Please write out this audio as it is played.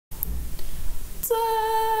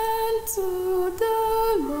to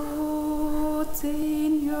the Lord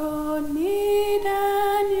in your need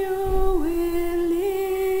and you will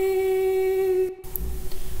live.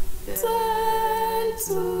 Turn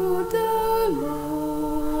to the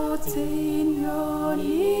Lord in your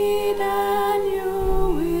need and you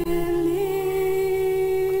will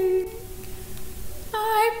live.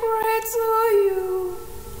 I pray to you,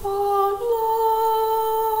 oh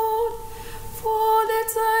Lord, for the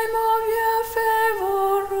time of your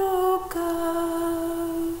favor, oh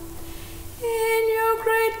God. In your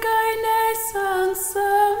great kindness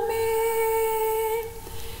answer me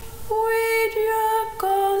with your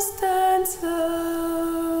constant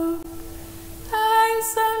love.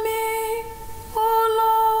 Answer me, oh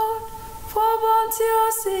Lord, for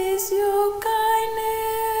bounteous is your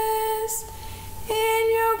kindness. In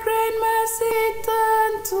your great mercy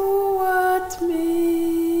turn toward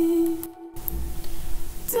me.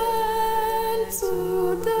 Turn to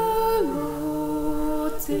the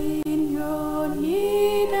Lord in your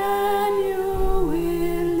need and you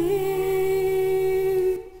will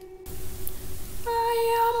live. I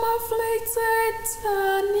am afflicted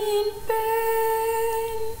and in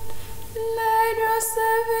pain. Let your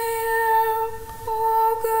Savior, oh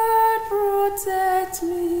God, protect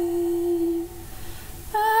me.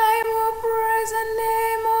 I will praise the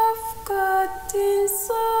name of God in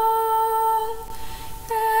song,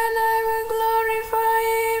 and I will glorify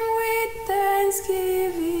Him with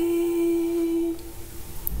thanksgiving.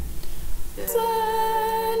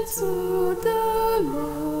 Turn to the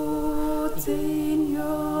Lord in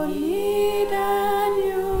your need and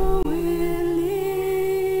you will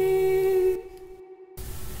live.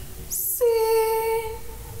 Sing,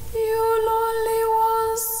 you lonely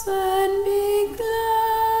ones, and be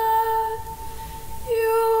glad.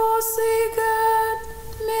 You see God,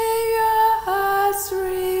 may your hearts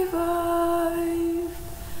revive.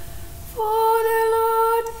 For the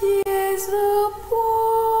Lord hears the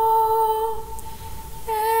poor,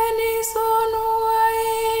 and His own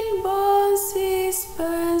wine burns His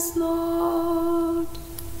pens not.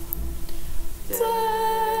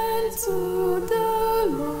 Turn to the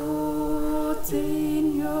Lord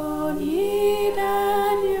in your need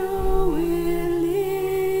and you will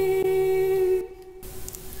live.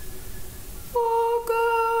 For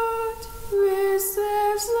God will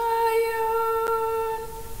save Zion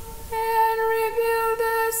and rebuild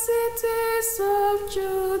the cities of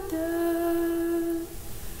Judah.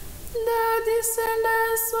 The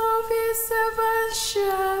descendants of His servants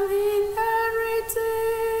shall inherit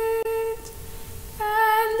it,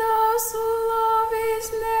 and those who love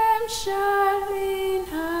His name shall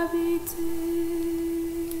inhabit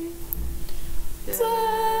it.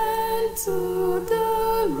 Turn to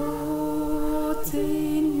the Lord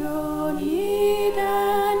in your need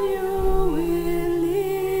and you will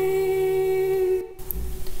live.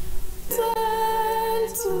 Turn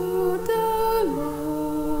to the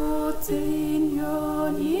Lord in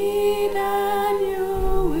your need.